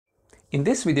In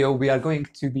this video, we are going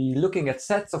to be looking at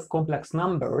sets of complex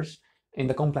numbers in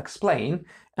the complex plane,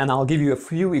 and I'll give you a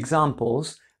few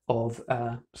examples of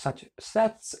such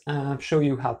sets, show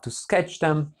you how to sketch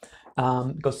them,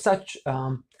 because such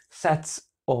sets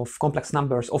of complex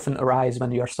numbers often arise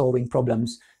when you are solving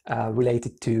problems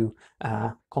related to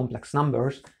complex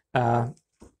numbers. And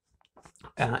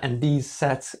these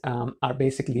sets are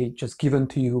basically just given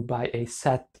to you by a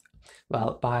set,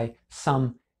 well, by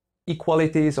some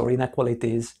equalities or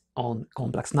inequalities on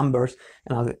complex numbers,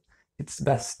 and it's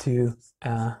best to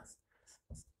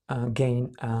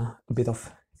gain a bit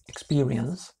of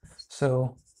experience.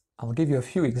 So I'll give you a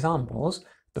few examples.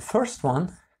 The first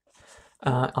one,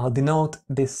 I'll denote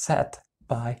this set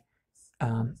by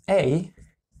A,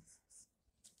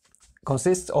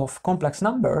 consists of complex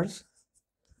numbers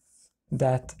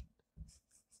that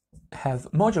have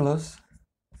modulus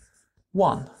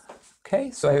 1. Okay,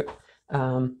 so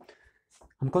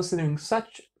I'm considering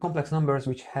such complex numbers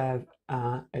which have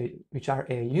which are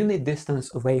a unit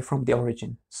distance away from the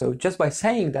origin. So just by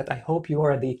saying that, I hope you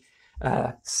already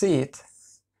see it,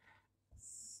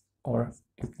 or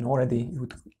you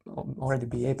would already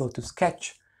be able to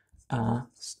sketch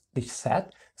this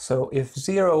set. So if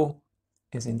 0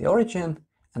 is in the origin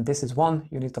and this is 1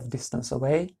 unit of distance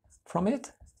away from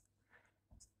it,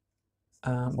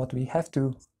 what we have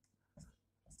to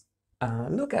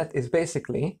look at is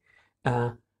basically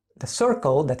the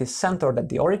circle that is centered at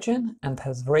the origin and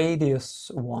has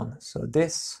radius 1. So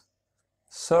this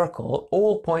circle,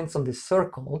 all points on this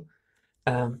circle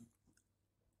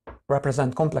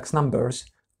represent complex numbers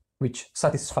which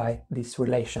satisfy this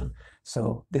relation.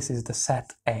 So this is the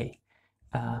set A,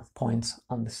 points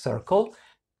on the circle,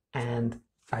 and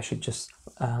I should just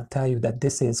tell you that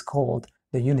this is called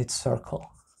the unit circle.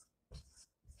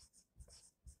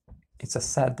 It's a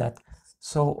set that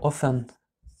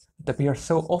appears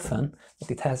so often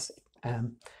that it has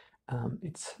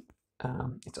its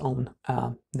own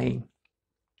name.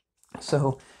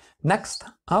 So next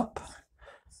up,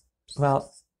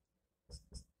 well,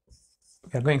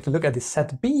 we are going to look at the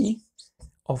set B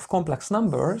of complex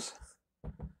numbers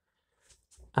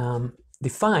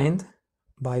defined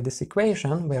by this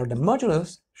equation where the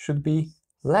modulus should be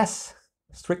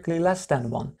strictly less than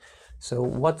 1. So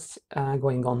what's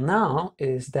going on now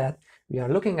is that we are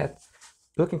looking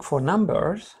for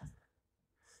numbers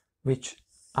which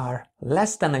are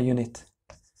less than a unit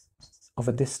of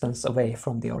a distance away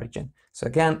from the origin. So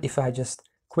again, if I just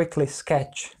quickly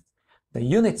sketch the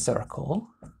unit circle,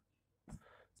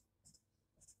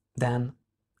 then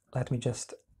let me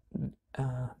just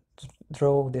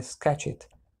sketch it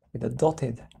with a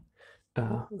dotted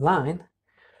line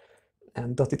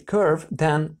and dotted curve.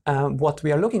 Then what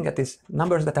we are looking at is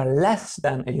numbers that are less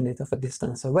than a unit of a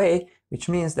distance away, which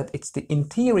means that it's the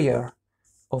interior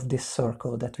of this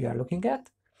circle that we are looking at.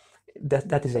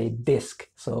 That is a disk.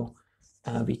 So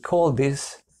we call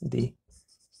this the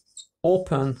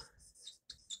open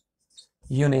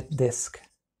unit disk.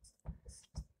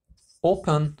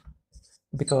 Open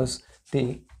because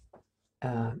the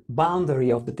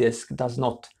boundary of the disk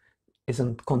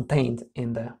isn't contained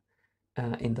in the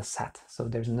set, so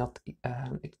there's not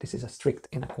this is a strict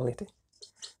inequality.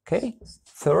 Okay,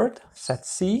 third, set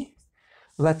C.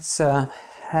 Let's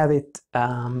have it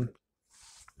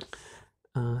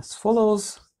as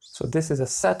follows. So this is a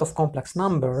set of complex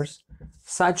numbers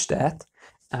such that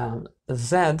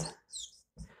z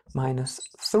minus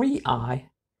 3i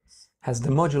has the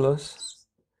modulus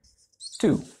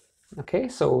 2. Okay,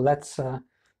 so let's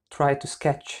try to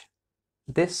sketch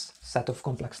this set of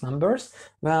complex numbers.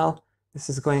 Well, this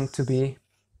is going to be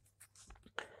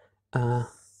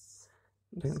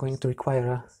going to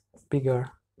require a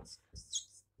bigger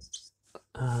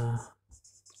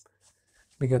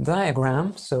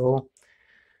diagram. So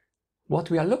what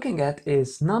we are looking at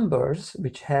is numbers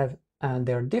which have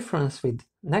their difference with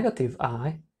negative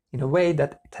I in a way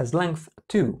that it has length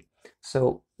 2.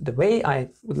 So the way I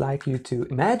would like you to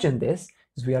imagine this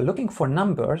is we are looking for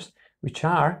numbers which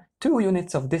are 2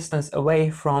 units of distance away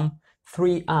from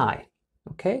 3i.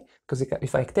 Okay, because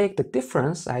if I take the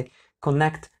difference, I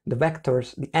connect the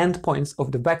vectors, the endpoints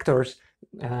of the vectors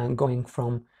going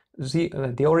from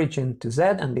the origin to z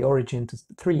and the origin to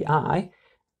 3i.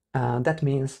 That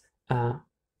means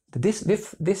the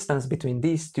distance between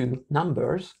these two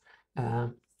numbers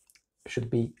should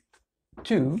be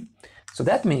 2. So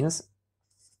that means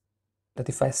that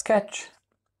if I sketch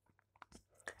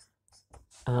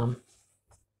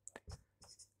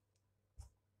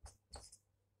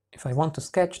if I want to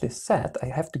sketch this set, I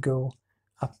have to go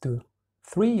up to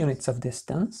 3 units of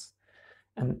distance,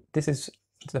 and this is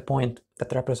the point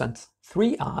that represents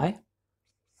 3i,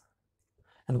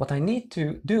 And what I need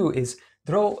to do is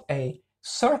draw a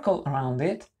circle around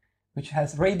it, which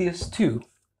has radius 2.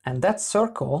 And that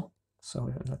circle,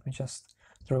 so let me just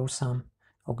draw some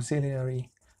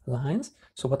auxiliary lines.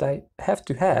 So what I have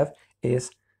to have is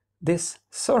this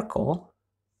circle.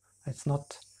 It's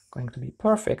not going to be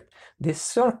perfect. This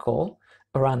circle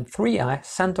around 3i,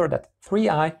 centered at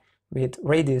 3i with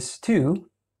radius 2,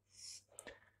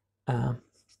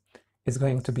 is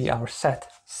going to be our set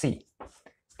C.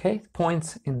 Okay,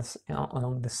 points in this,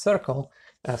 along this circle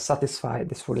satisfy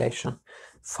this relation.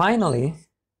 Finally,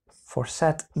 for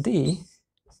set D,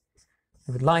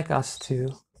 I would like us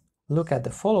to look at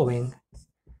the following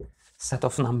set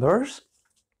of numbers.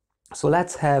 So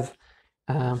let's have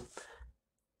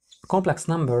complex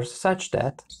numbers such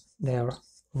that their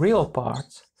real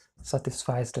parts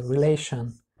satisfies the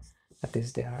relation, that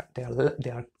is they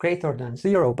are greater than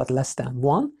 0 but less than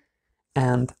 1,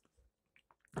 and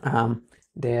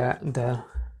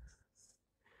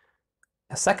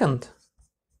a second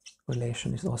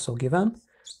relation is also given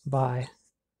by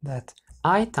that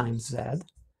I times z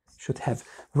should have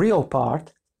real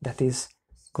part that is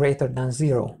greater than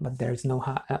 0, but there is no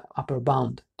upper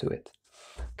bound to it.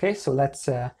 Okay, so let's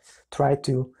try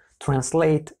to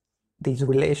translate these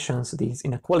relations, these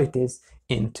inequalities,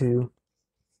 into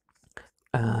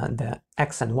the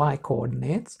x and y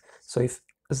coordinates. So if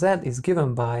z is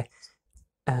given by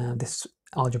this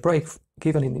algebraic,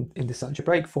 given in this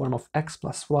algebraic form of x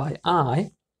plus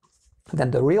yi,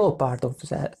 then the real part of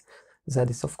z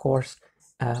is of course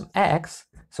x.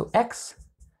 So x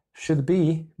should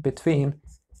be between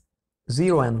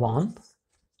 0 and 1.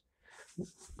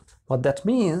 What that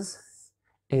means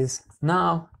is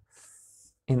now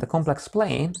in the complex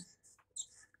plane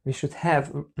we should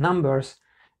have numbers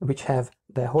which have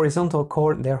the horizontal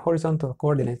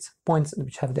coordinates, points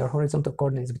which have their horizontal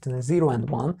coordinates between 0 and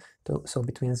 1. So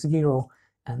between 0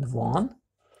 and 1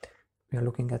 we are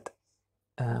looking at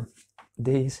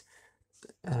these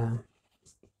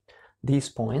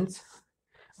points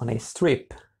on a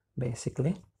strip,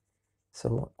 basically.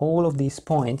 So all of these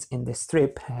points in the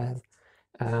strip have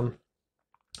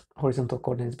horizontal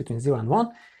coordinates between 0 and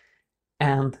 1,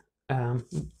 and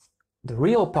the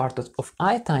real part of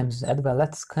I times z, well,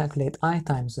 let's calculate I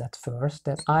times z first,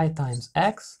 that I times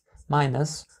x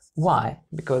minus y,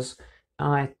 because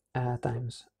I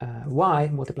times y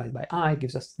multiplied by I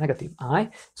gives us negative I.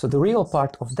 So the real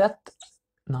part of that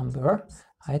number,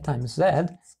 I times z,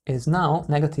 is now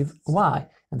negative y,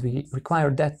 and we require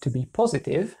that to be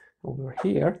positive over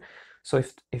here. So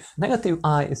if negative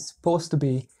I is supposed to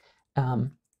be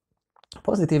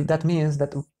positive, that means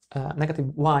that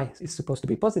negative y is supposed to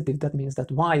be positive. That means that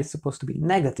y is supposed to be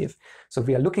negative. So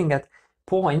we are looking at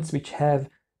points which have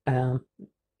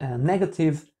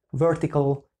negative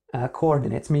vertical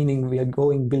coordinates, meaning we are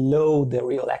going below the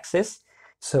real axis.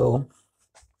 So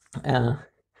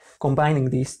combining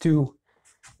these two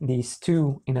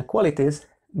inequalities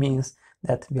means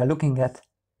that we are looking at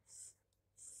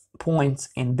points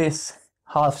in this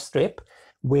half strip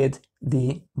with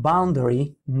the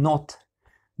boundary not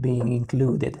being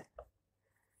included.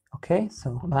 Okay,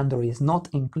 so boundary is not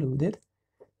included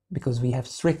because we have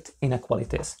strict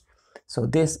inequalities. So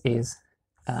this is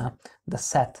the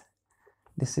set.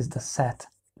 This is the set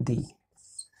D.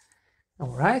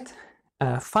 All right.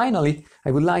 Finally,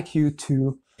 I would like you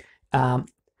to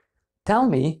tell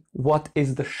me what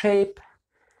is the shape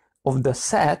of the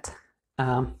set.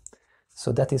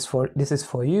 So this is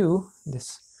for you,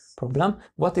 this problem.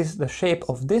 What is the shape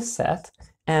of this set?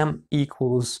 M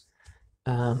equals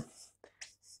M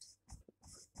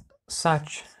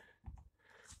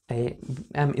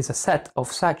is a set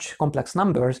of such complex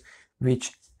numbers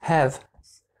which have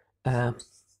the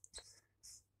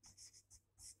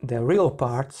real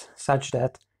parts such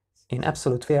that in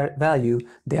absolute value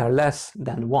they are less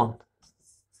than 1.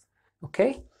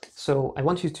 Okay, so I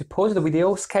want you to pause the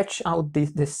video, sketch out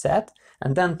this set,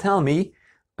 and then tell me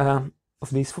out of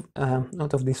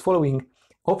these following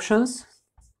options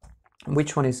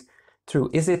which one is true.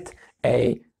 Is it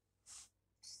a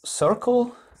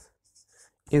circle?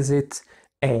 Is it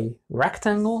a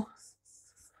rectangle?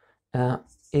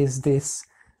 Is this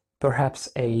perhaps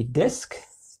a disk?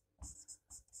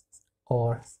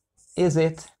 Or is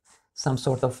it some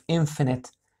sort of infinite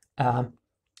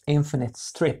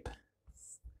strip?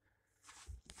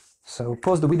 So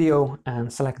pause the video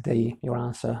and select your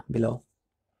answer below.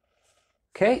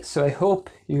 Okay, so I hope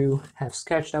you have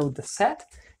sketched out the set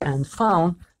and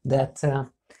found that,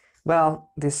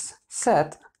 well, this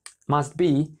set must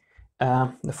be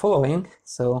the following.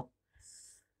 So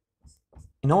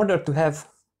in order to have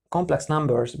complex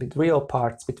numbers with real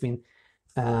parts between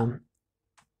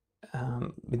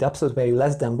with absolute value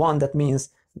less than 1, that means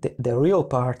the real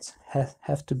parts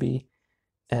have to be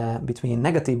between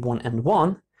 -1 and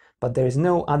 1, but there is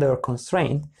no other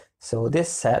constraint. So this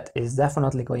set is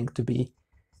definitely going to be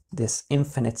this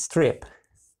infinite strip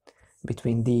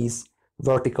between these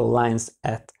vertical lines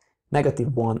at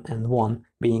 -1 and 1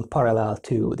 being parallel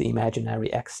to the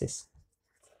imaginary axis.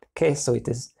 Okay, so it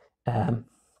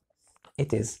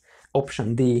is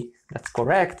option D that's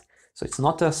correct. So it's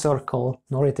not a circle,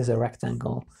 nor it is a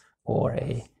rectangle or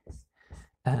a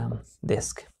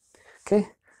disk. Okay,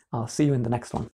 I'll see you in the next one.